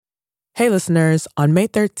Hey listeners, on May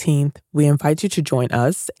 13th, we invite you to join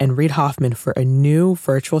us and Reid Hoffman for a new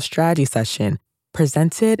virtual strategy session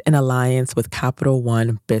presented in alliance with Capital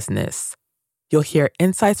One Business. You'll hear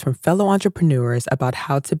insights from fellow entrepreneurs about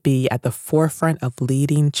how to be at the forefront of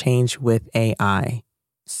leading change with AI.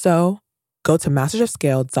 So, go to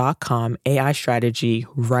mastersofscale.com AI strategy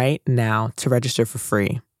right now to register for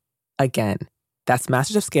free. Again, that's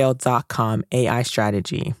mastersofscale.com AI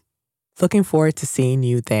strategy. Looking forward to seeing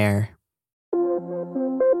you there.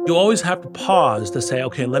 You always have to pause to say,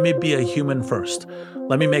 okay, let me be a human first.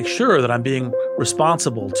 Let me make sure that I'm being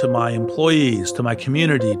responsible to my employees, to my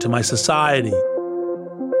community, to my society.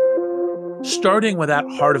 Starting with that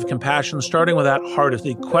heart of compassion, starting with that heart of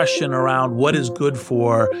the question around what is good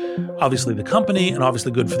for, obviously, the company and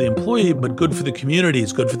obviously good for the employee, but good for the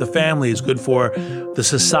communities, good for the families, good for the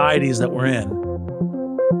societies that we're in.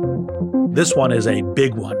 This one is a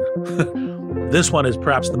big one. This one is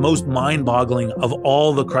perhaps the most mind-boggling of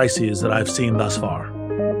all the crises that I've seen thus far.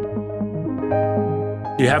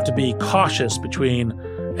 You have to be cautious between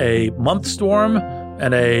a month storm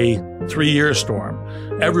and a 3-year storm.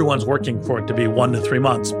 Everyone's working for it to be 1 to 3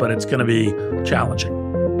 months, but it's going to be challenging.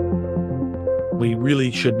 We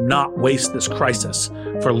really should not waste this crisis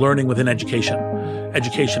for learning within education.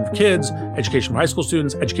 Education for kids, education for high school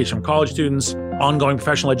students, education for college students, ongoing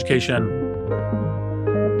professional education.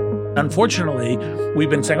 Unfortunately, we've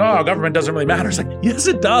been saying, oh, government doesn't really matter. It's like, yes,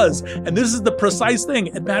 it does. And this is the precise thing.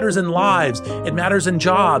 It matters in lives. It matters in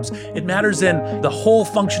jobs. It matters in the whole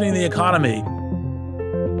functioning of the economy.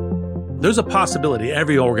 There's a possibility,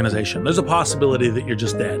 every organization, there's a possibility that you're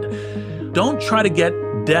just dead. Don't try to get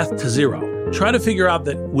death to zero. Try to figure out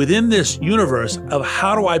that within this universe of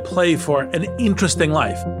how do I play for an interesting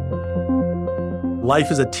life?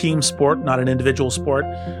 Life is a team sport, not an individual sport.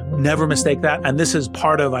 Never mistake that. And this is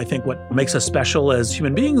part of, I think, what makes us special as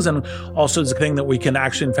human beings, and also is a thing that we can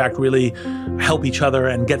actually, in fact, really help each other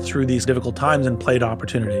and get through these difficult times and play to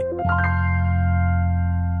opportunity.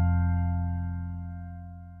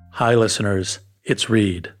 Hi, listeners. It's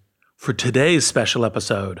Reid. For today's special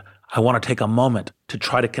episode, I want to take a moment to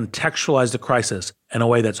try to contextualize the crisis in a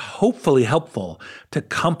way that's hopefully helpful to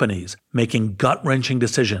companies making gut-wrenching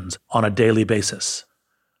decisions on a daily basis.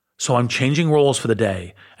 So I'm changing roles for the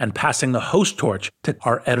day and passing the host torch to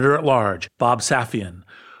our editor-at-large, Bob Safian,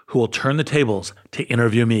 who will turn the tables to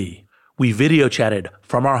interview me. We video chatted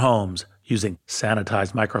from our homes using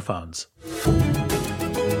sanitized microphones.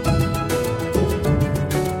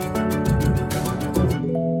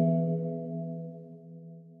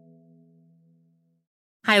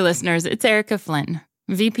 Hi, listeners. It's Erica Flynn,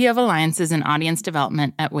 VP of Alliances and Audience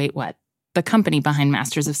Development at Wait What, the company behind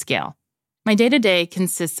Masters of Scale. My day-to-day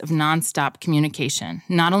consists of nonstop communication,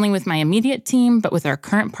 not only with my immediate team, but with our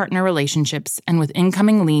current partner relationships and with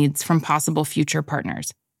incoming leads from possible future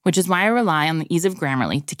partners, which is why I rely on the ease of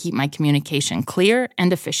Grammarly to keep my communication clear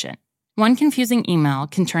and efficient. One confusing email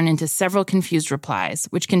can turn into several confused replies,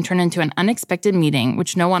 which can turn into an unexpected meeting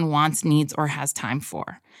which no one wants, needs, or has time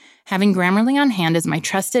for. Having Grammarly on hand as my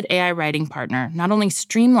trusted AI writing partner not only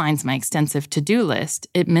streamlines my extensive to-do list,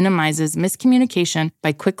 it minimizes miscommunication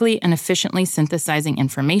by quickly and efficiently synthesizing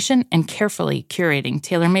information and carefully curating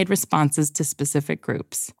tailor-made responses to specific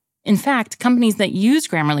groups. In fact, companies that use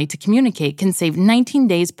Grammarly to communicate can save 19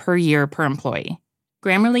 days per year per employee.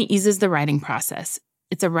 Grammarly eases the writing process.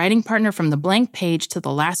 It's a writing partner from the blank page to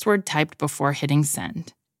the last word typed before hitting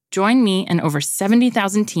send. Join me and over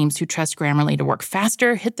 70,000 teams who trust Grammarly to work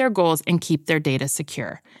faster, hit their goals, and keep their data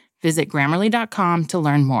secure. Visit Grammarly.com to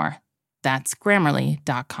learn more. That's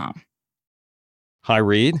Grammarly.com. Hi,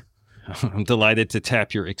 Reid. I'm delighted to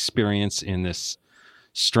tap your experience in this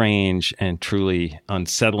strange and truly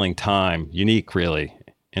unsettling time, unique, really,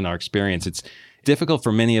 in our experience. It's difficult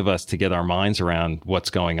for many of us to get our minds around what's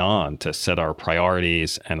going on, to set our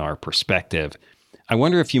priorities and our perspective. I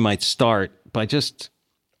wonder if you might start by just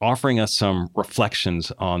offering us some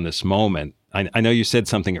reflections on this moment. I know you said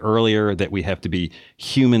something earlier that we have to be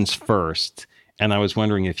humans first, and I was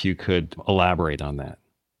wondering if you could elaborate on that.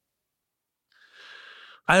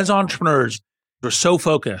 As entrepreneurs, we're so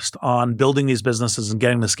focused on building these businesses and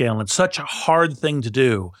getting to scale, and it's such a hard thing to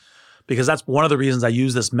do because that's one of the reasons I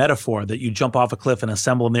use this metaphor that you jump off a cliff and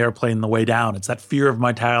assemble an airplane on the way down. It's that fear of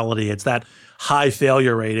mortality. It's that high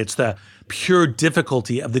failure rate. It's the pure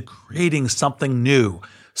difficulty of the creating something new,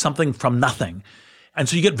 something from nothing. And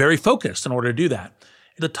so you get very focused in order to do that.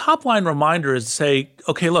 The top line reminder is to say,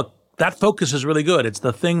 okay, look, that focus is really good. It's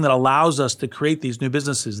the thing that allows us to create these new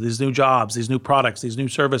businesses, these new jobs, these new products, these new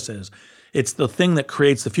services. It's the thing that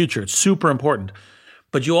creates the future. It's super important.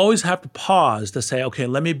 But you always have to pause to say, okay,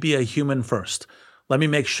 let me be a human first. Let me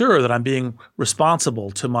make sure that I'm being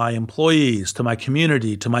responsible to my employees, to my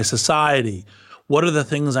community, to my society. What are the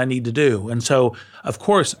things I need to do? And so, of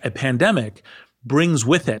course, a pandemic brings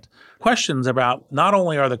with it questions about not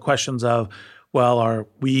only are the questions of, well, are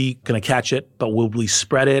we going to catch it, but will we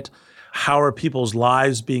spread it? How are people's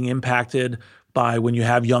lives being impacted by when you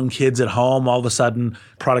have young kids at home, all of a sudden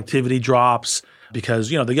productivity drops because,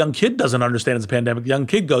 the young kid doesn't understand it's a pandemic. The young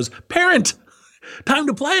kid goes, parent, time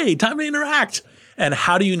to play, time to interact. And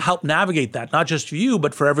how do you help navigate that? Not just for you,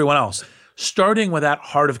 but for everyone else. Starting with that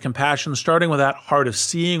heart of compassion, starting with that heart of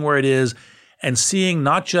seeing where it is and seeing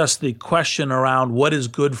not just the question around what is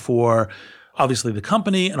good for obviously the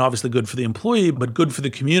company and obviously good for the employee, but good for the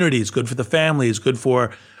communities, good for the families, good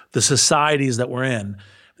for the societies that we're in.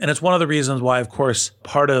 And it's one of the reasons why, of course,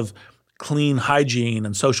 part of clean hygiene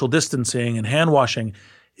and social distancing and hand washing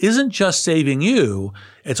isn't just saving you,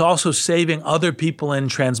 it's also saving other people in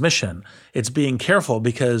transmission. It's being careful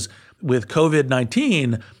because with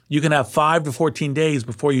COVID-19, you can have 5 to 14 days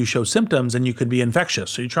before you show symptoms and you could be infectious.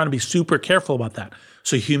 So you're trying to be super careful about that.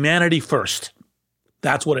 So humanity first.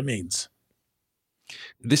 That's what it means.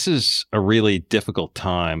 This is a really difficult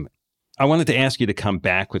time. I wanted to ask you to come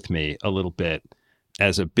back with me a little bit.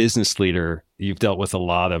 As a business leader, you've dealt with a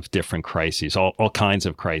lot of different crises, all kinds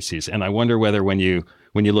of crises. And I wonder whether when you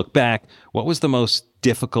look back, what was the most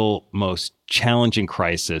difficult, most challenging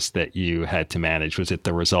crisis that you had to manage? Was it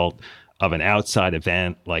the result of an outside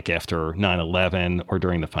event like after 9/11 or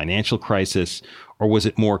during the financial crisis? Or was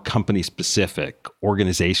it more company specific,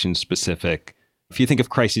 organization specific? If you think of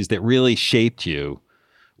crises that really shaped you,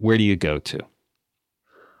 where do you go to?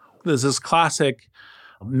 There's this classic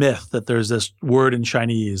myth that there's this word in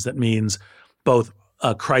Chinese that means both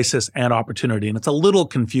a crisis and opportunity. And it's a little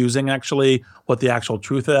confusing, actually, what the actual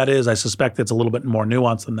truth of that is. I suspect it's a little bit more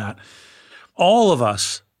nuanced than that. All of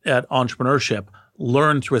us at entrepreneurship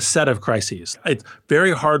learn through a set of crises. It's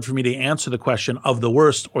very hard for me to answer the question of the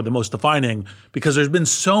worst or the most defining because there's been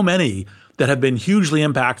so many that have been hugely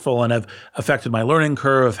impactful and have affected my learning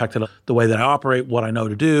curve, affected the way that I operate, what I know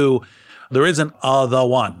to do. There isn't the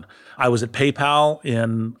one. I was at PayPal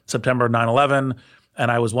in September 9/11, and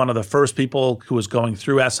I was one of the first people who was going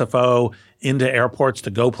through SFO into airports to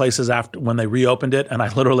go places after when they reopened it. And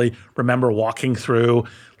I literally remember walking through.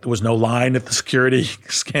 There was no line at the security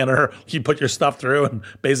scanner. You put your stuff through, and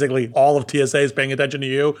basically all of TSA is paying attention to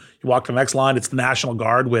you. You walk to the next line. It's the National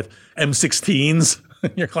Guard with M16s.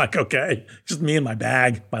 You're like, okay, just me and my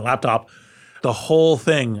bag, my laptop. The whole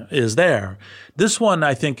thing is there. This one,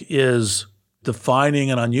 I think, is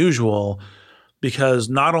defining and unusual because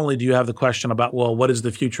not only do you have the question about, well, what is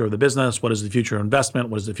the future of the business? What is the future of investment?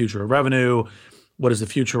 What is the future of revenue? What is the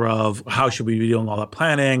future of how should we be doing all that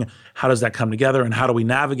planning? How does that come together? And how do we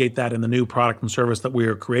navigate that in the new product and service that we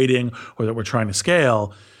are creating or that we're trying to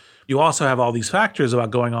scale? You also have all these factors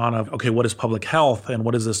about going on of, okay, what is public health and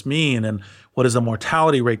what does this mean? And what is the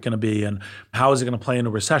mortality rate going to be? And how is it going to play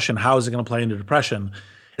into recession? How is it going to play into depression?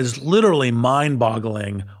 It's literally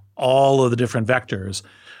mind-boggling, all of the different vectors.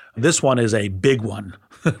 This one is a big one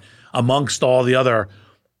amongst all the other,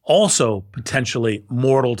 also potentially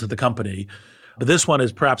mortal to the company. But this one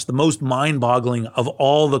is perhaps the most mind-boggling of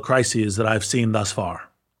all the crises that I've seen thus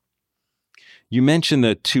far. You mentioned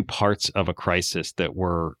the two parts of a crisis that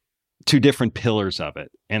were two different pillars of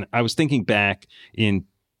it. And I was thinking back in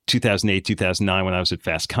 2008, 2009, when I was at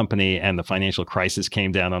Fast Company and the financial crisis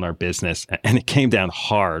came down on our business, and it came down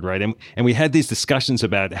hard, right? And we had these discussions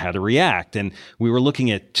about how to react. And we were looking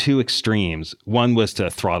at two extremes. One was to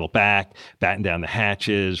throttle back, batten down the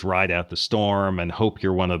hatches, ride out the storm, and hope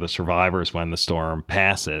you're one of the survivors when the storm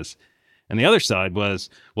passes. And the other side was,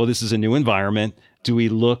 well, this is a new environment. Do we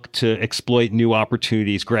look to exploit new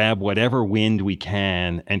opportunities, grab whatever wind we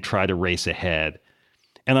can, and try to race ahead?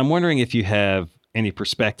 And I'm wondering if you have any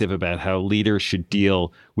perspective about how leaders should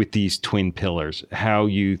deal with these twin pillars, how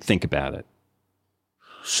you think about it.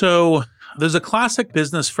 So there's a classic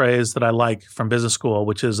business phrase that I like from business school,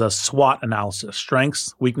 which is a SWOT analysis: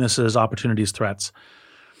 strengths, weaknesses, opportunities, threats.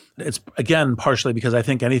 It's, again, partially because I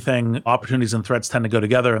think opportunities and threats tend to go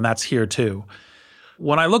together, and that's here too.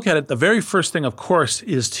 When I look at it, the very first thing, of course,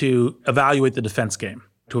 is to evaluate the defense game,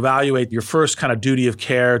 to evaluate your first kind of duty of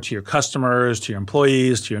care to your customers, to your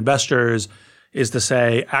employees, to your investors, is to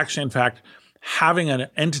say, actually, in fact, having an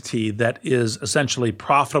entity that is essentially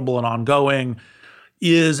profitable and ongoing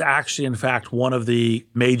is actually, in fact, one of the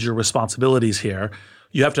major responsibilities here.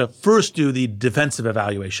 You have to first do the defensive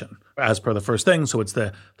evaluation as per the first thing. So it's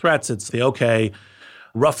the threats, it's the, okay,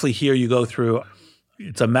 roughly here you go through,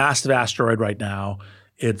 it's a massive asteroid right now.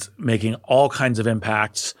 It's making all kinds of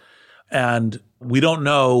impacts. And we don't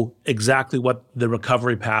know exactly what the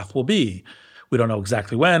recovery path will be. We don't know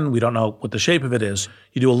exactly when. We don't know what the shape of it is.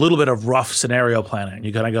 You do a little bit of rough scenario planning.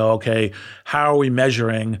 You kind of go, okay, how are we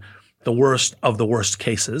measuring the worst of the worst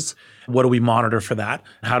cases? What do we monitor for that?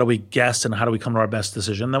 How do we guess and how do we come to our best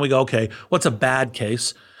decision? Then we go, okay, what's a bad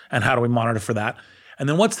case and how do we monitor for that? And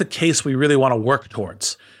then what's the case we really want to work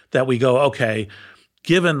towards? That we go, okay,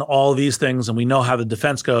 given all these things and we know how the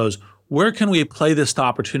defense goes, where can we play this to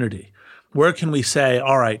opportunity? Where can we say,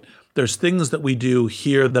 all right, there's things that we do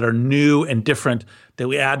here that are new and different that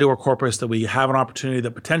we add to our corpus, that we have an opportunity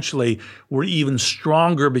that potentially we're even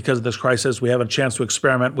stronger because of this crisis. We have a chance to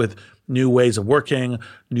experiment with new ways of working,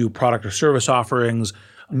 new product or service offerings,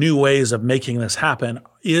 new ways of making this happen.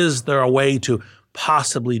 Is there a way to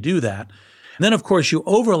possibly do that? And then, of course, you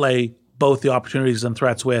overlay both the opportunities and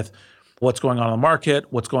threats with what's going on in the market,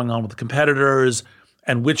 what's going on with the competitors,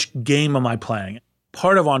 and which game am I playing?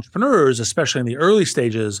 Part of entrepreneurs, especially in the early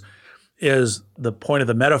stages, is the point of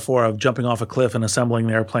the metaphor of jumping off a cliff and assembling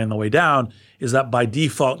the airplane on the way down, is that by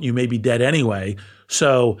default, you may be dead anyway.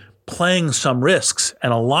 So playing some risks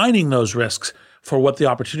and aligning those risks for what the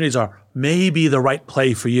opportunities are may be the right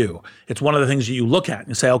play for you. It's one of the things that you look at and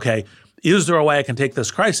you say, okay, is there a way I can take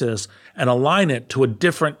this crisis and align it to a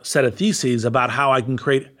different set of theses about how I can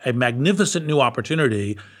create a magnificent new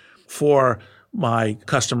opportunity for my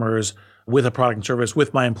customers, with a product and service,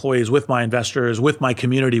 with my employees, with my investors, with my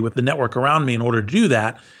community, with the network around me in order to do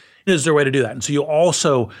that? Is there a way to do that? And so you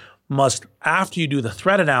also must, after you do the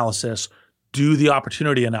threat analysis, do the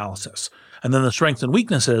opportunity analysis. And then the strengths and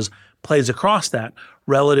weaknesses plays across that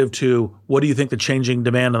relative to what do you think the changing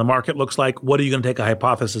demand in the market looks like? What are you going to take a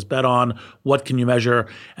hypothesis bet on? What can you measure?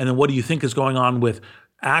 And then what do you think is going on with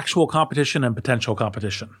actual competition and potential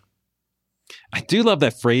competition? I do love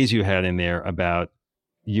that phrase you had in there about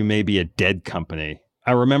you may be a dead company.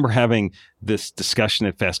 I remember having this discussion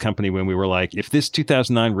at Fast Company when we were like, if this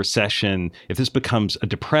 2009 recession, if this becomes a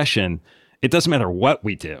depression, it doesn't matter what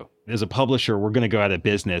we do. As a publisher, we're going to go out of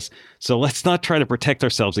business. So let's not try to protect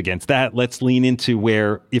ourselves against that. Let's lean into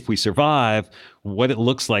where, if we survive, what it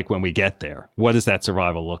looks like when we get there. What does that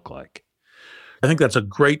survival look like? I think that's a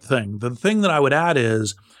great thing. The thing that I would add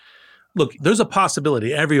is, look, there's a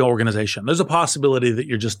possibility, every organization, there's a possibility that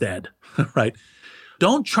you're just dead, right?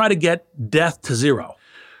 Don't try to get death to zero.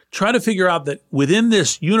 Try to figure out that within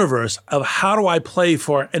this universe of how do I play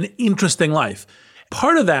for an interesting life?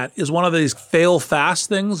 Part of that is one of these fail fast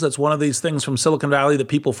things. That's one of these things from Silicon Valley that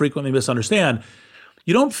people frequently misunderstand.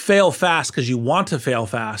 You don't fail fast because you want to fail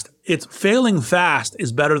fast. It's failing fast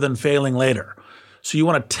is better than failing later. So you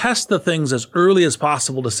want to test the things as early as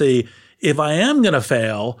possible to see if I am going to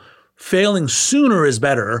fail, failing sooner is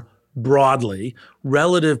better broadly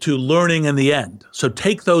relative to learning in the end. So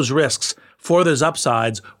take those risks for those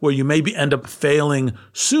upsides where you maybe end up failing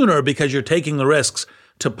sooner because you're taking the risks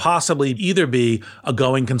to possibly either be a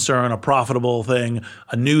going concern, a profitable thing,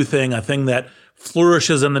 a new thing, a thing that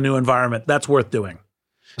flourishes in the new environment. That's worth doing.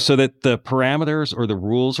 So that the parameters or the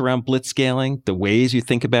rules around blitzscaling, the ways you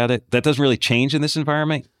think about it, that doesn't really change in this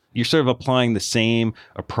environment. You're sort of applying the same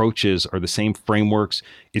approaches or the same frameworks.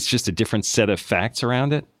 It's just a different set of facts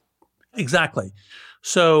around it. Exactly.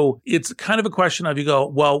 So it's kind of a question of you go,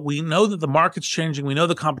 well, we know that the market's changing. We know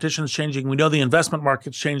the competition is changing. We know the investment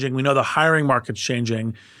market's changing. We know the hiring market's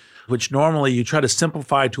changing, which normally you try to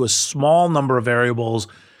simplify to a small number of variables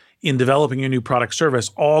in developing your new product service,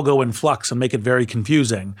 all go in flux and make it very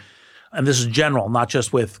confusing. And this is general, not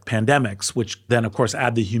just with pandemics, which then, of course,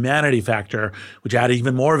 add the humanity factor, which add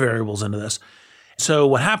even more variables into this. So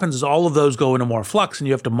what happens is all of those go into more flux and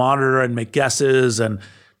you have to monitor and make guesses and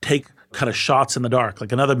take kind of shots in the dark.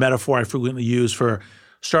 Like another metaphor I frequently use for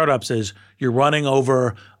startups is you're running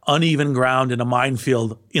over uneven ground in a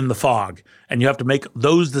minefield in the fog. And you have to make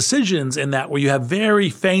those decisions in that where you have very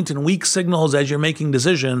faint and weak signals as you're making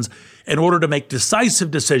decisions in order to make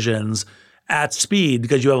decisive decisions at speed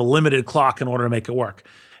because you have a limited clock in order to make it work.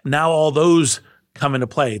 Now all those come into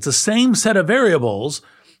play. It's the same set of variables,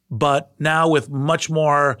 but now with much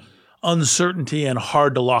more uncertainty and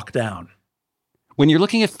hard to lock down. When you're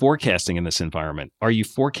looking at forecasting in this environment, are you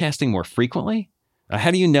forecasting more frequently?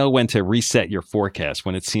 How do you know when to reset your forecast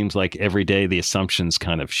when it seems like every day the assumptions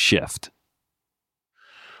kind of shift?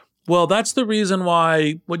 Well, that's the reason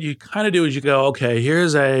why what you kind of do is you go, okay,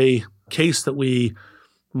 here's a case that we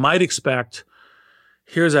might expect.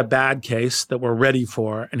 Here's a bad case that we're ready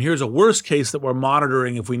for. And here's a worst case that we're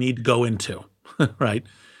monitoring if we need to go into, right?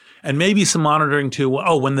 And maybe some monitoring to,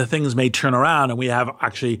 when the things may turn around and we have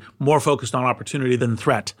actually more focused on opportunity than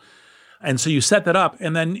threat. And so you set that up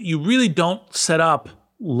and then you really don't set up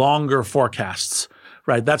longer forecasts,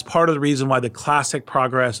 right? That's part of the reason why the classic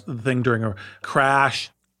progress thing during a crash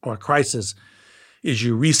or a crisis is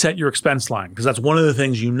you reset your expense line, because that's one of the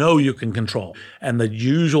things you can control. And the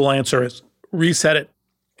usual answer is reset it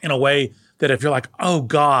in a way that if you're like, oh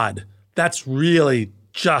God, that's really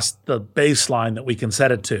just the baseline that we can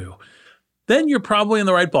set it to, then you're probably in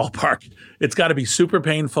the right ballpark. It's got to be super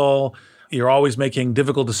painful. You're always making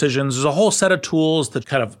difficult decisions. There's a whole set of tools that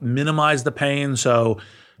kind of minimize the pain. So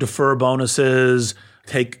defer bonuses,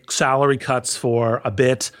 take salary cuts for a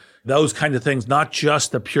bit, those kinds of things, not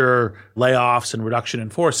just the pure layoffs and reduction in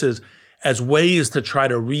forces, as ways to try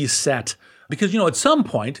to reset. Because, at some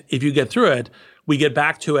point, if you get through it, we get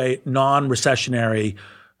back to a non-recessionary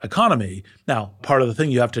economy. Now, part of the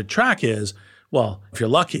thing you have to track is, well, if you're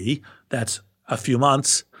lucky, that's a few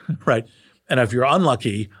months, right? And if you're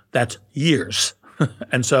unlucky, that's years.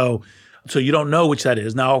 And so you don't know which that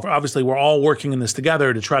is. Now, obviously, we're all working in this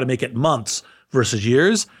together to try to make it months versus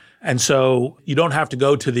years. And so you don't have to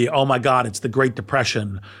go to the, oh my God, it's the Great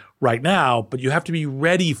Depression right now, but you have to be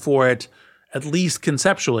ready for it, at least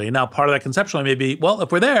conceptually. Now, part of that conceptually may be, well,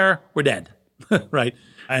 if we're there, we're dead, right?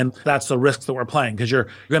 And that's the risks that we're playing, because you're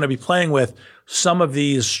going to be playing with some of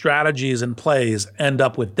these strategies and plays end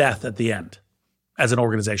up with death at the end as an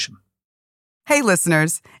organization. Hey,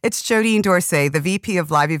 listeners, it's Jodine Dorsey, the VP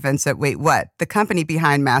of Live Events at Wait What, the company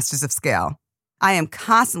behind Masters of Scale. I am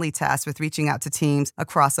constantly tasked with reaching out to teams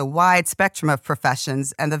across a wide spectrum of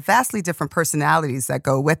professions and the vastly different personalities that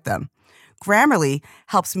go with them. Grammarly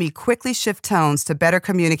helps me quickly shift tones to better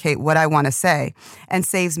communicate what I want to say and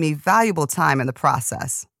saves me valuable time in the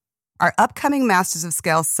process. Our upcoming Masters of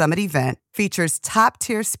Scale Summit event features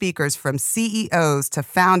top-tier speakers from CEOs to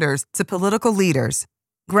founders to political leaders.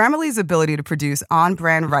 Grammarly's ability to produce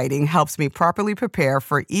on-brand writing helps me properly prepare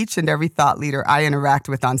for each and every thought leader I interact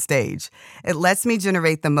with on stage. It lets me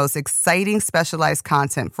generate the most exciting specialized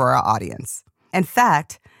content for our audience. In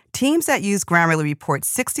fact, teams that use Grammarly report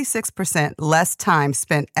 66% less time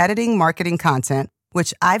spent editing marketing content,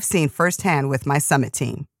 which I've seen firsthand with my Summit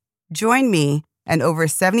team. Join me and over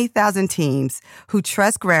 70,000 teams who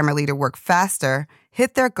trust Grammarly to work faster,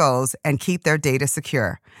 hit their goals, and keep their data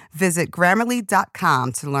secure. Visit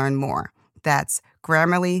Grammarly.com to learn more. That's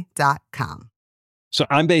Grammarly.com. So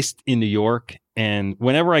I'm based in New York, and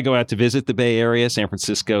whenever I go out to visit the Bay Area, San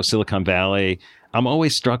Francisco, Silicon Valley, I'm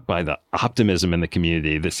always struck by the optimism in the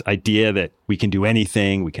community, this idea that we can do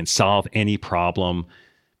anything, we can solve any problem.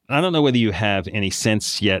 I don't know whether you have any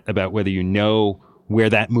sense yet about whether you know where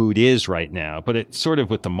that mood is right now, but it's sort of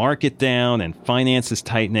with the market down and finances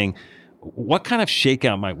tightening, what kind of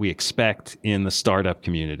shakeout might we expect in the startup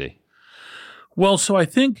community? Well, so I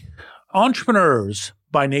think entrepreneurs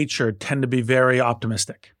by nature tend to be very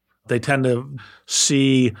optimistic. They tend to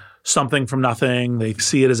see something from nothing. They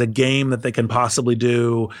see it as a game that they can possibly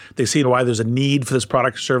do. They see why there's a need for this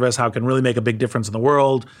product or service, how it can really make a big difference in the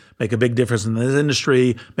world, make a big difference in this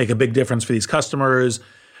industry, make a big difference for these customers.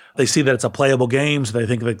 They see that it's a playable game, so they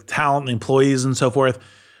think of the talent, the employees, and so forth.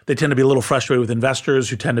 They tend to be a little frustrated with investors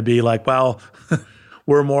who tend to be like, well,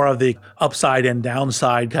 we're more of the upside and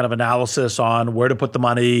downside kind of analysis on where to put the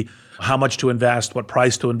money, how much to invest, what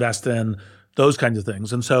price to invest in, those kinds of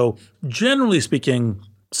things. And so generally speaking,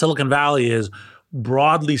 Silicon Valley is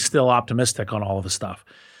broadly still optimistic on all of this stuff.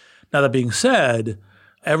 Now, that being said,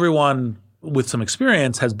 everyone with some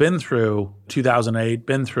experience has been through 2008,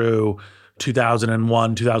 been through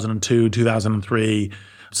 2001, 2002, 2003.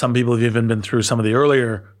 Some people have even been through some of the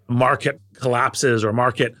earlier market collapses or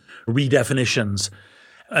market redefinitions.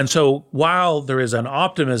 And so while there is an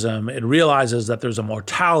optimism, it realizes that there's a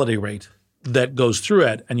mortality rate that goes through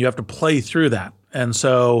it, and you have to play through that. And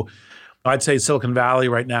so I'd say Silicon Valley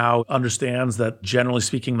right now understands that, generally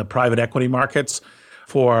speaking, the private equity markets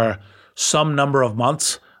for some number of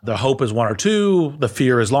months, the hope is 1 or 2, the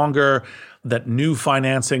fear is longer, that new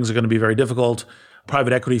financings are going to be very difficult.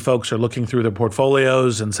 Private equity folks are looking through their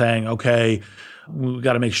portfolios and saying, okay, we've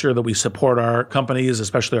got to make sure that we support our companies,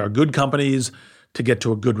 especially our good companies, to get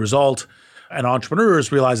to a good result. And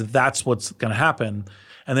entrepreneurs realize that that's what's going to happen.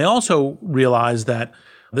 And they also realize that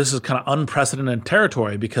this is kind of unprecedented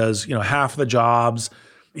territory because, half of the jobs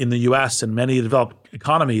in the US and many developed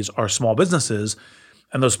economies are small businesses.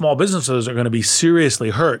 And those small businesses are going to be seriously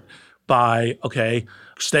hurt by, okay,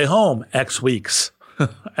 stay home X weeks.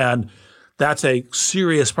 And that's a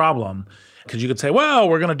serious problem because you could say, well,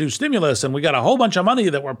 we're going to do stimulus and we got a whole bunch of money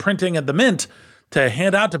that we're printing at the Mint to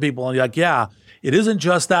hand out to people. And you're like, yeah, it isn't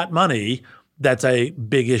just that money that's a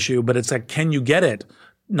big issue, but it's like, can you get it?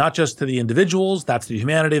 Not just to the individuals, that's the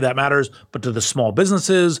humanity that matters, but to the small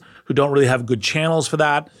businesses who don't really have good channels for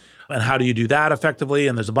that. And how do you do that effectively?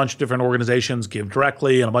 And there's a bunch of different organizations, Give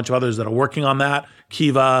Directly, and a bunch of others that are working on that.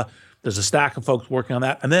 Kiva, there's a stack of folks working on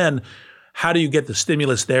that. And then how do you get the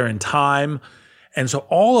stimulus there in time? And so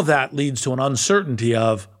all of that leads to an uncertainty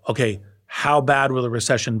of, okay, how bad will the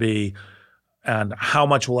recession be? And how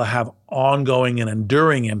much will it have ongoing and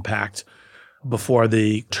enduring impact before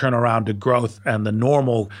the turnaround to growth and the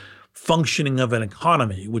normal functioning of an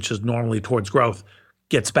economy, which is normally towards growth,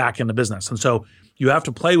 gets back into business? And so you have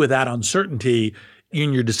to play with that uncertainty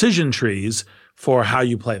in your decision trees for how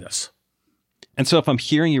you play this. And so if I'm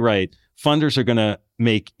hearing you right, funders are going to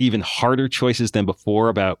make even harder choices than before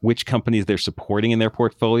about which companies they're supporting in their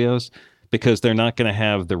portfolios because they're not going to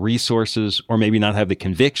have the resources or maybe not have the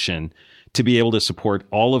conviction to be able to support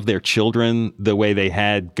all of their children the way they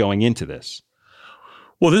had going into this.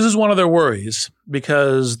 Well, this is one of their worries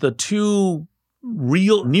because the two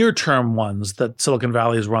real near-term ones that Silicon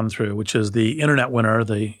Valley has run through, which is the internet winter,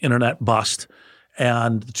 the internet bust,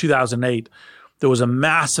 and 2008, there was a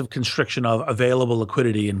massive constriction of available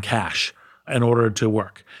liquidity in cash in order to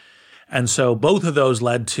work. And so both of those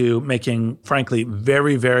led to making, frankly,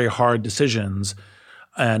 very, very hard decisions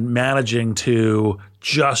and managing to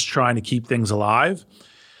just trying to keep things alive.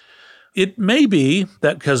 It may be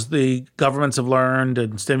that because the governments have learned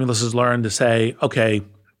and stimulus has learned to say, okay,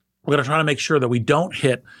 we're going to try to make sure that we don't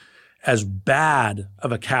hit as bad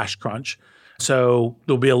of a cash crunch. So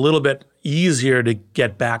there'll be a little bit easier to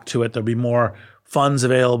get back to it. There'll be more funds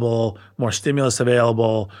available, more stimulus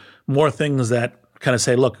available, more things that kind of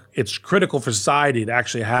say, look, it's critical for society to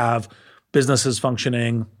actually have businesses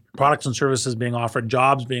functioning, products and services being offered,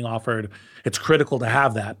 jobs being offered. It's critical to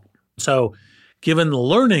have that. So given the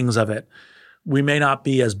learnings of it, we may not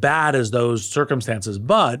be as bad as those circumstances,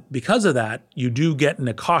 but because of that, you do get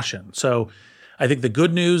into caution. So I think the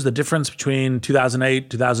good news, the difference between 2008,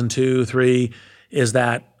 2002, 2003 is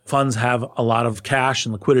that funds have a lot of cash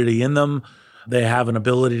and liquidity in them. They have an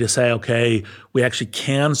ability to say, okay, we actually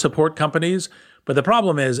can support companies, but the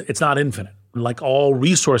problem is it's not infinite. Like all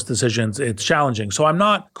resource decisions, it's challenging. So I'm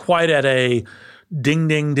not quite at a ding,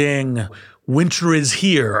 ding, ding, winter is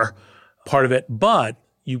here part of it, but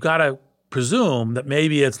you've got to presume that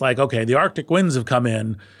maybe it's like, okay, the Arctic winds have come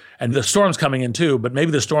in and the storm's coming in too, but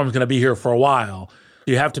maybe the storm's going to be here for a while.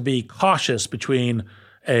 You have to be cautious between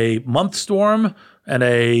a month storm and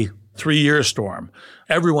a 3-year storm.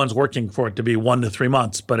 Everyone's working for it to be 1 to 3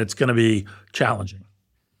 months, but it's going to be challenging.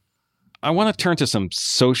 I want to turn to some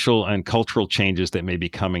social and cultural changes that may be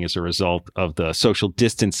coming as a result of the social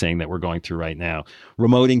distancing that we're going through right now.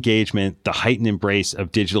 Remote engagement, the heightened embrace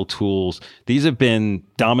of digital tools, these have been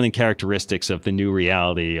dominant characteristics of the new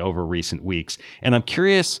reality over recent weeks. And I'm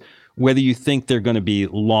curious whether you think they're going to be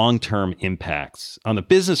long-term impacts. On the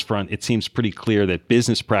business front, it seems pretty clear that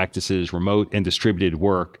business practices, remote and distributed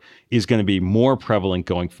work is going to be more prevalent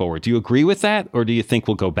going forward. Do you agree with that, or do you think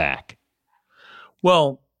we'll go back?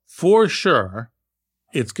 Well, for sure,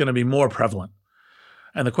 it's going to be more prevalent.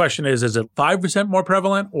 And the question is it 5% more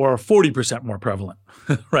prevalent or 40% more prevalent,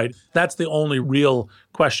 right? That's the only real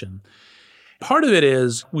question. Part of it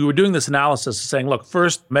is we were doing this analysis saying, look,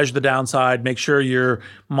 first measure the downside, make sure you're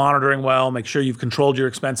monitoring well, make sure you've controlled your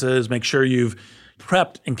expenses, make sure you've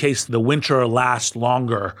prepped in case the winter lasts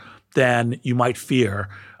longer than you might fear,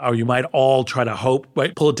 or you might all try to hope,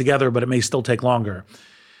 right, pull it together, but it may still take longer.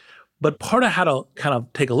 But part of how to kind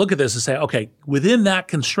of take a look at this is say, okay, within that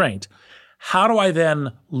constraint, how do I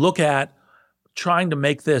then look at trying to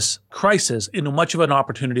make this crisis into much of an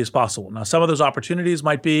opportunity as possible? Now, some of those opportunities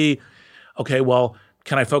might be, okay, well,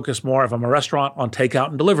 can I focus more if I'm a restaurant on takeout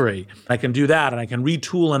and delivery? I can do that, and I can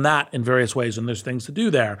retool in that in various ways, and there's things to do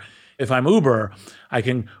there. If I'm Uber, I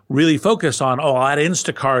can really focus on, I'll add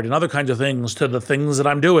Instacart and other kinds of things to the things that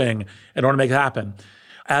I'm doing in order to make it happen.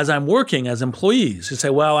 As I'm working as employees, you say,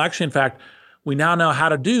 well, actually, in fact, we now know how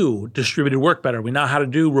to do distributed work better. We know how to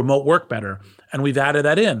do remote work better, and we've added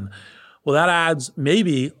that in. Well, that adds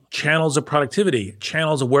maybe channels of productivity,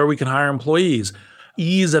 channels of where we can hire employees,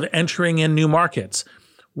 ease of entering in new markets,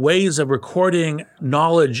 ways of recording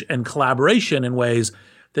knowledge and collaboration in ways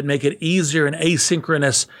that make it easier and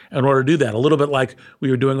asynchronous in order to do that. A little bit like we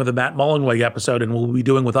were doing with the Matt Mullenweg episode and we'll be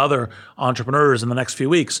doing with other entrepreneurs in the next few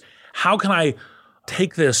weeks. How can I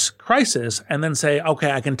take this crisis and then say,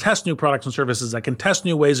 okay, I can test new products and services. I can test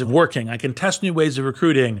new ways of working. I can test new ways of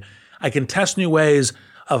recruiting. I can test new ways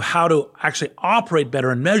of how to actually operate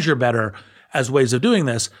better and measure better as ways of doing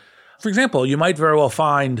this. For example, you might very well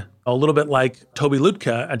find a little bit like Toby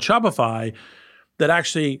Lutka at Shopify that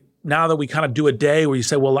actually, now that we kind of do a day where you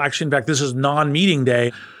say, well, actually, in fact, this is non-meeting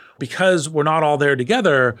day, because we're not all there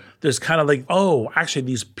together, there's kind of like, oh, actually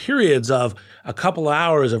these periods of a couple of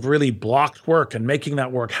hours of really blocked work and making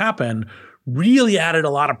that work happen really added a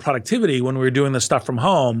lot of productivity when we were doing this stuff from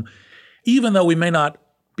home. Even though we may not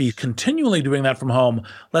be continually doing that from home,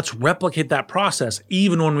 let's replicate that process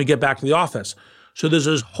even when we get back to the office. So there's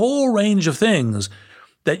this whole range of things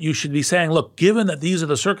that you should be saying, look, given that these are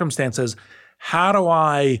the circumstances, how do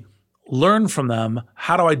I learn from them?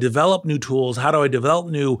 How do I develop new tools? How do I develop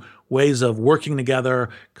new ways of working together,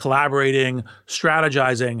 collaborating,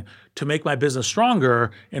 strategizing to make my business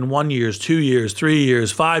stronger in 1 year, 2 years, 3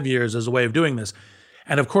 years, 5 years as a way of doing this?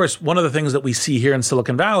 And of course, one of the things that we see here in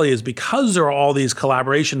Silicon Valley is because there are all these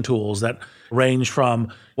collaboration tools that range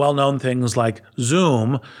from well-known things like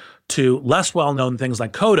Zoom to less well-known things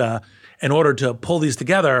like Coda, in order to pull these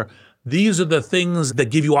together, these are the things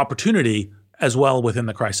that give you opportunity as well within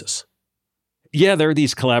the crisis. Yeah, there are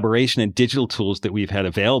these collaboration and digital tools that we've had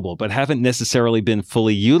available, but haven't necessarily been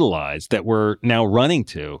fully utilized that we're now running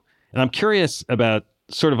to. And I'm curious about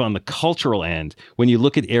sort of on the cultural end, when you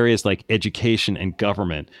look at areas like education and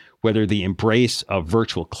government, whether the embrace of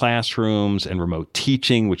virtual classrooms and remote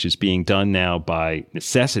teaching, which is being done now by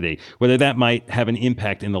necessity, whether that might have an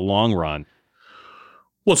impact in the long run.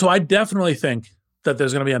 Well, so I definitely think that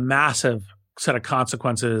there's going to be a massive set of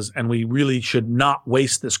consequences, and we really should not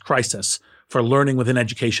waste this crisis for learning within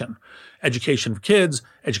education. Education for kids,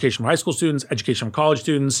 education for high school students, education for college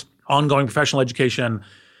students, ongoing professional education.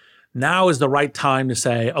 Now is the right time to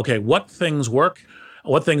say, okay, what things work,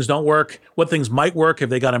 what things don't work, what things might work if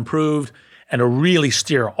they got improved, and to really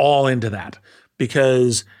steer all into that.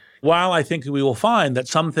 Because while I think we will find that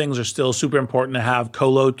some things are still super important to have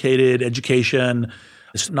co-located education,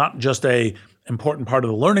 it's not just a important part of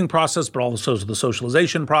the learning process, but also the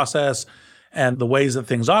socialization process and the ways that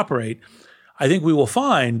things operate. I think we will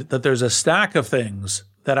find that there's a stack of things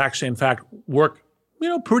that actually, in fact, work,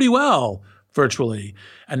 pretty well virtually,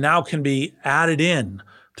 and now can be added in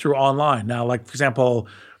through online. Now, like, for example,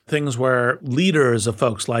 things where leaders of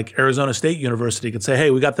folks like Arizona State University could say,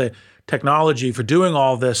 hey, we got the technology for doing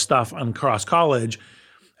all this stuff across college.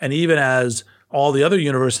 And even as all the other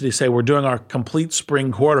universities say, we're doing our complete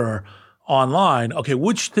spring quarter online. Okay,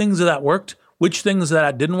 which things of that worked? Which things of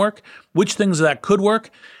that didn't work? Which things of that could work?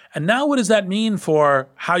 And now what does that mean for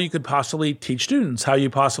how you could possibly teach students, how you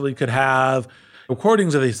possibly could have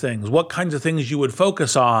recordings of these things, what kinds of things you would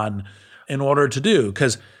focus on in order to do?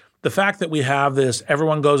 Because the fact that we have this,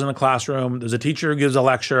 everyone goes in the classroom, there's a teacher who gives a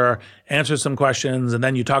lecture, answers some questions, and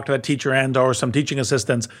then you talk to that teacher and or some teaching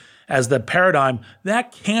assistants as the paradigm,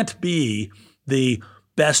 that can't be the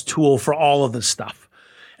best tool for all of this stuff.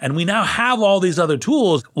 And we now have all these other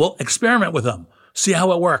tools. We'll experiment with them, see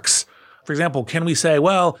how it works. For example, can we say,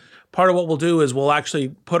 well, part of what we'll do is we'll actually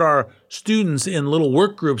put our students in little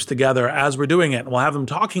work groups together as we're doing it. We'll have them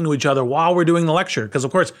talking to each other while we're doing the lecture. Because,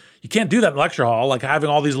 of course, you can't do that in the lecture hall, like having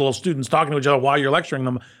all these little students talking to each other while you're lecturing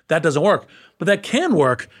them. That doesn't work. But that can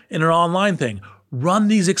work in an online thing. Run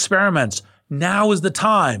these experiments. Now is the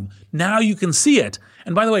time. Now you can see it.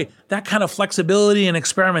 And by the way, that kind of flexibility and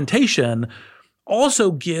experimentation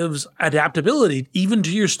also gives adaptability even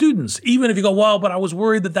to your students. Even if you go, well, but I was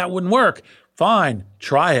worried that wouldn't work. Fine,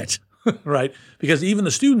 try it, right? Because even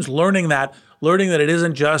the students learning that it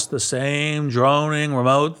isn't just the same droning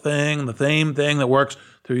remote thing, the same thing that works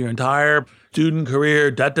through your entire student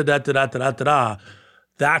career, that's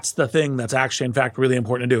the thing that's actually, in fact, really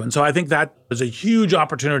important to do. And so I think that is a huge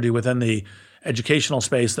opportunity within the educational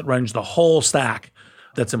space that runs the whole stack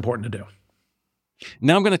that's important to do.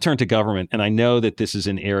 Now I'm going to turn to government, and I know that this is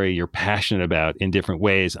an area you're passionate about in different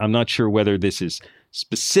ways. I'm not sure whether this is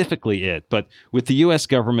specifically it, but with the U.S.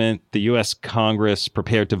 government, the U.S. Congress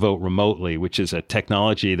prepared to vote remotely, which is a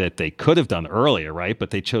technology that they could have done earlier, right?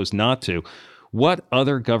 But they chose not to. What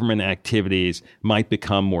other government activities might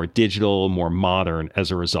become more digital, more modern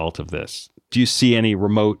as a result of this? Do you see any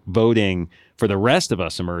remote voting for the rest of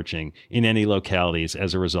us emerging in any localities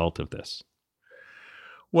as a result of this?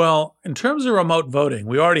 Well, in terms of remote voting,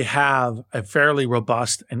 we already have a fairly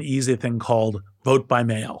robust and easy thing called vote by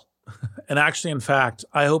mail. And actually, in fact,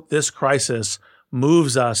 I hope this crisis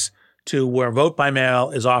moves us to where vote by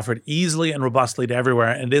mail is offered easily and robustly to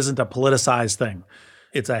everywhere, and it isn't a politicized thing.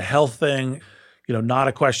 It's a health thing, not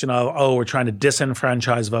a question of, we're trying to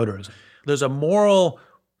disenfranchise voters. There's a moral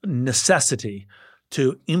necessity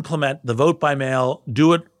to implement the vote by mail,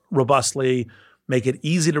 do it robustly, make it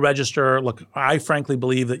easy to register. Look, I frankly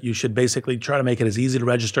believe that you should basically try to make it as easy to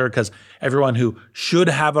register because everyone who should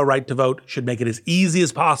have a right to vote should make it as easy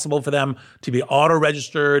as possible for them to be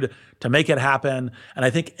auto-registered, to make it happen. And I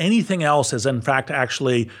think anything else is, in fact,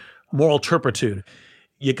 actually moral turpitude.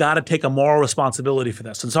 You got to take a moral responsibility for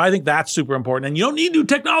this. And so I think that's super important. And you don't need new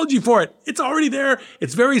technology for it. It's already there.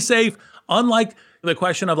 It's very safe. Unlike the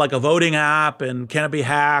question of like a voting app and can it be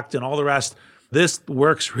hacked and all the rest, this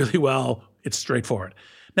works really well. It's straightforward.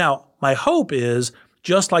 Now, my hope is,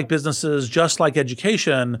 just like businesses, just like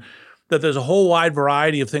education, that there's a whole wide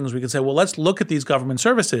variety of things we can say, well, let's look at these government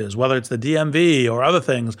services, whether it's the DMV or other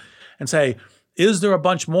things, and say, is there a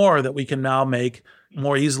bunch more that we can now make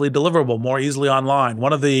more easily deliverable, more easily online?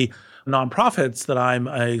 One of the nonprofits that I'm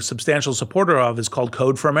a substantial supporter of is called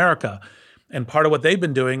Code for America. And part of what they've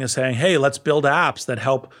been doing is saying, hey, let's build apps that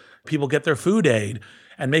help people get their food aid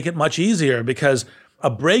and make it much easier, because a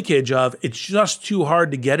breakage of it's just too hard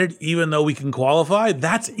to get it, even though we can qualify,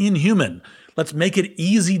 that's inhuman. Let's make it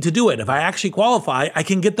easy to do it. If I actually qualify, I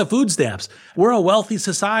can get the food stamps. We're a wealthy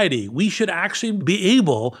society. We should actually be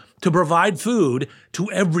able to provide food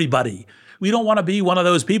to everybody. We don't want to be one of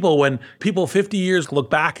those people when people 50 years look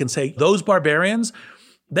back and say, those barbarians,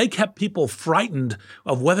 they kept people frightened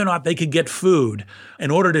of whether or not they could get food in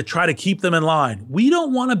order to try to keep them in line. We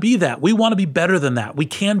don't want to be that. We want to be better than that. We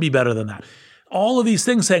can be better than that. All of these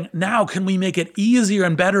things saying, now can we make it easier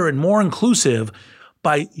and better and more inclusive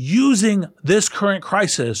by using this current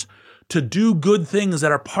crisis to do good things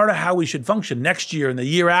that are part of how we should function next year and the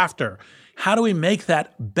year after? How do we make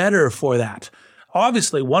that better for that?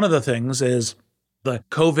 Obviously, one of the things is the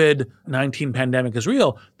COVID-19 pandemic is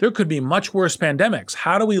real. There could be much worse pandemics.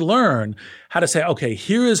 How do we learn how to say, okay,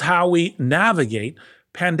 here is how we navigate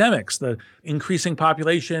pandemics, the increasing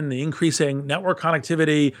population, the increasing network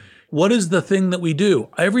connectivity. What is the thing that we do?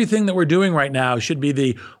 Everything that we're doing right now should be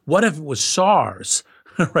the, what if it was SARS,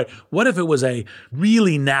 right? What if it was a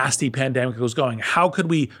really nasty pandemic that was going? How could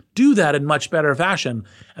we do that in much better fashion?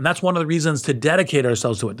 And that's one of the reasons to dedicate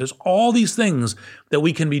ourselves to it. There's all these things that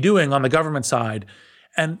we can be doing on the government side,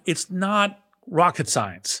 and it's not rocket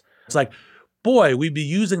science. It's like, boy, we'd be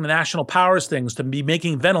using the national powers things to be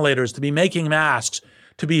making ventilators, to be making masks,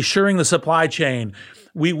 to be assuring the supply chain.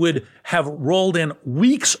 We would have rolled in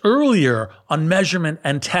weeks earlier on measurement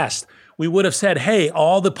and test. We would have said, hey,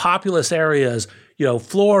 all the populous areas,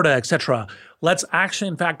 Florida, et cetera, let's actually,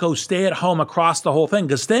 in fact, go stay at home across the whole thing.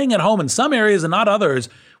 Because staying at home in some areas and not others,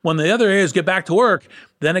 when the other areas get back to work,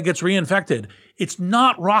 then it gets reinfected. It's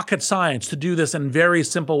not rocket science to do this in very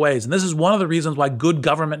simple ways. And this is one of the reasons why good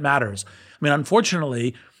government matters. I mean,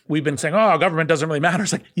 unfortunately, we've been saying, oh, government doesn't really matter.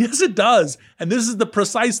 It's like, yes, it does. And this is the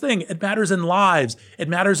precise thing. It matters in lives. It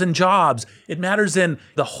matters in jobs. It matters in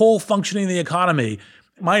the whole functioning of the economy.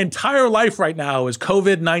 My entire life right now is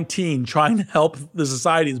COVID-19, trying to help the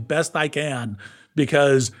society as best I can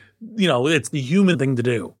because, it's the human thing to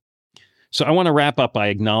do. So I want to wrap up by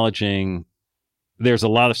acknowledging there's a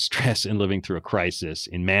lot of stress in living through a crisis,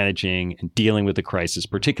 in managing and dealing with the crisis,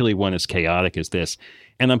 particularly one as chaotic as this.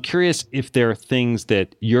 And I'm curious if there are things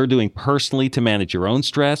that you're doing personally to manage your own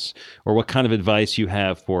stress, or what kind of advice you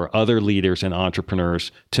have for other leaders and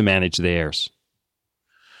entrepreneurs to manage theirs.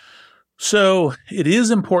 So it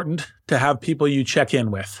is important to have people you check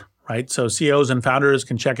in with, right? So CEOs and founders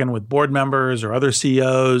can check in with board members or other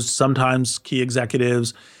CEOs, sometimes key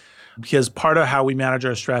executives, because part of how we manage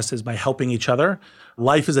our stress is by helping each other.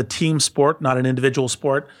 Life is a team sport, not an individual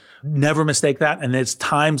sport. Never mistake that. And it's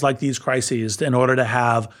times like these crises in order to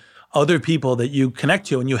have other people that you connect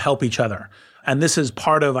to and you help each other. And this is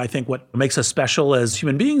part of, I think, what makes us special as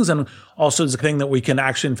human beings, and also is a thing that we can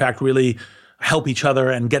actually, in fact, really help each other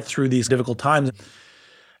and get through these difficult times.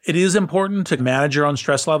 It is important to manage your own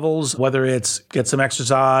stress levels, whether it's get some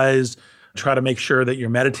exercise, try to make sure that you're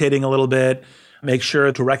meditating a little bit, make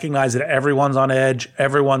sure to recognize that everyone's on edge,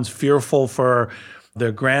 everyone's fearful for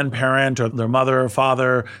their grandparent or their mother or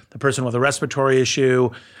father, the person with a respiratory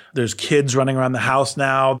issue. There's kids running around the house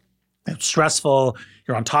now. It's stressful.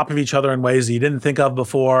 You're on top of each other in ways that you didn't think of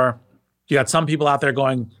before. You got some people out there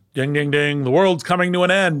going, ding, ding, ding, the world's coming to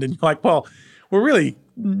an end. And you're like, well, we're really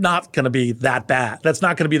not going to be that bad. That's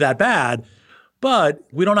not going to be that bad, but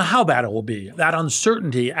we don't know how bad it will be. That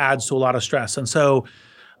uncertainty adds to a lot of stress. And so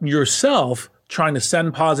yourself trying to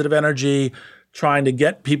send positive energy, trying to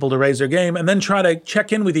get people to raise their game, and then try to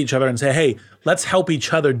check in with each other and say, hey, let's help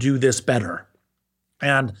each other do this better.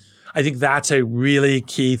 And I think that's a really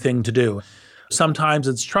key thing to do. Sometimes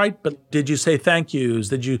it's trite, but did you say thank yous?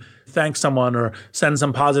 Did you thank someone or send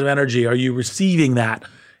some positive energy? Are you receiving that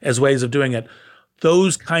as ways of doing it?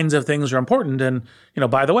 Those kinds of things are important. And,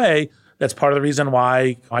 by the way, that's part of the reason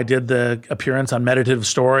why I did the appearance on Meditative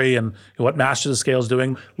Story and what Masters of Scale is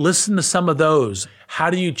doing. Listen to some of those.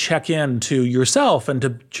 How do you check in to yourself and to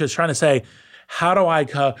just trying to say, how do I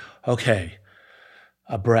go, okay,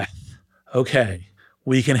 a breath. Okay,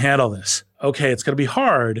 we can handle this. okay, it's going to be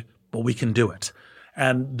hard, but we can do it.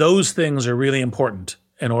 And those things are really important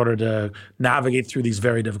in order to navigate through these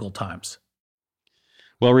very difficult times.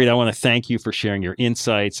 Well, Reed, I want to thank you for sharing your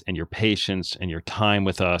insights and your patience and your time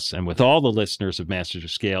with us and with all the listeners of Masters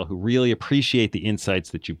of Scale who really appreciate the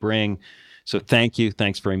insights that you bring. So thank you.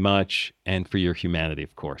 Thanks very much. And for your humanity,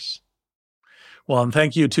 of course. Well, and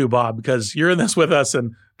thank you too, Bob, because you're in this with us.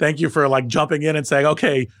 And thank you for jumping in and saying,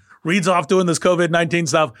 okay, Reed's off doing this COVID-19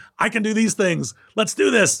 stuff. I can do these things. Let's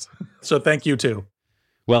do this. So thank you too.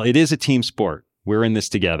 Well, it is a team sport. We're in this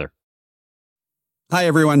together. Hi,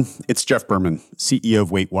 everyone. It's Jeff Berman, CEO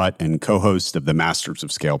of Wait What and co-host of the Masters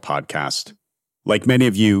of Scale podcast. Like many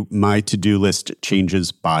of you, my to-do list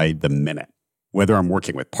changes by the minute. Whether I'm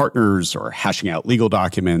working with partners or hashing out legal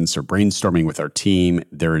documents or brainstorming with our team,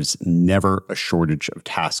 there is never a shortage of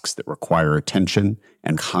tasks that require attention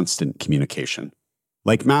and constant communication.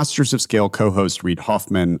 Like Masters of Scale co-host Reid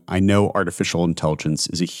Hoffman, I know artificial intelligence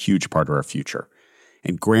is a huge part of our future,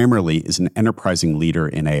 and Grammarly is an enterprising leader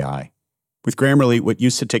in AI. With Grammarly, what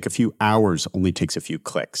used to take a few hours only takes a few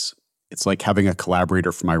clicks. It's like having a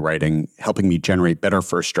collaborator for my writing, helping me generate better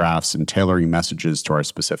first drafts and tailoring messages to our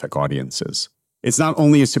specific audiences. It's not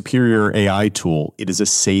only a superior AI tool, it is a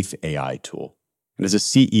safe AI tool. And as a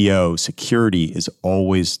CEO, security is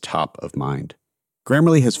always top of mind.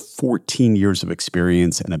 Grammarly has 14 years of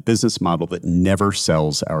experience and a business model that never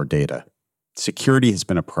sells our data. Security has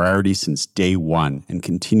been a priority since day one and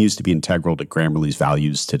continues to be integral to Grammarly's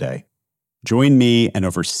values today. Join me and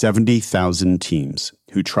over 70,000 teams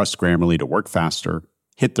who trust Grammarly to work faster,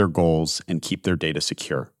 hit their goals, and keep their data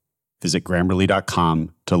secure. Visit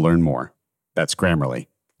Grammarly.com to learn more. That's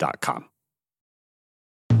Grammarly.com.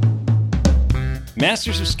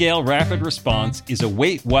 Masters of Scale Rapid Response is a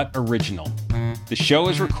Wait What original. The show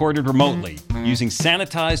is recorded remotely using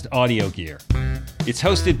sanitized audio gear. It's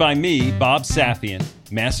hosted by me, Bob Safian,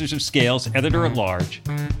 Masters of Scale's editor-at-large,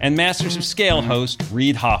 and Masters of Scale host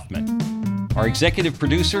Reid Hoffman. Our executive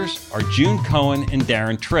producers are June Cohen and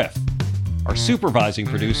Darren Triff. Our supervising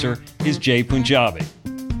producer is Jay Punjabi.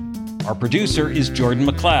 Our producer is Jordan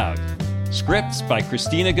McLeod. Scripts by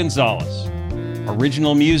Christina Gonzalez.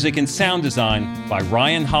 Original music and sound design by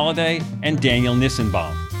Ryan Holiday and Daniel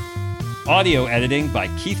Nissenbaum. Audio editing by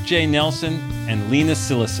Keith J. Nelson and Lena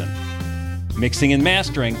Sillison. Mixing and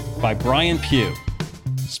mastering by Brian Pugh.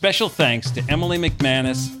 Special thanks to Emily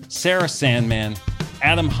McManus, Sarah Sandman,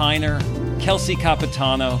 Adam Heiner, Kelsey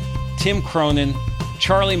Capitano, Tim Cronin,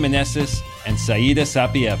 Charlie Meneses, and Saida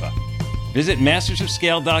Sapieva. Visit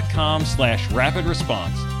mastersofscale.com/rapid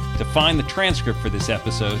response to find the transcript for this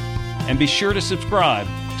episode, and be sure to subscribe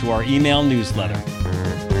to our email newsletter.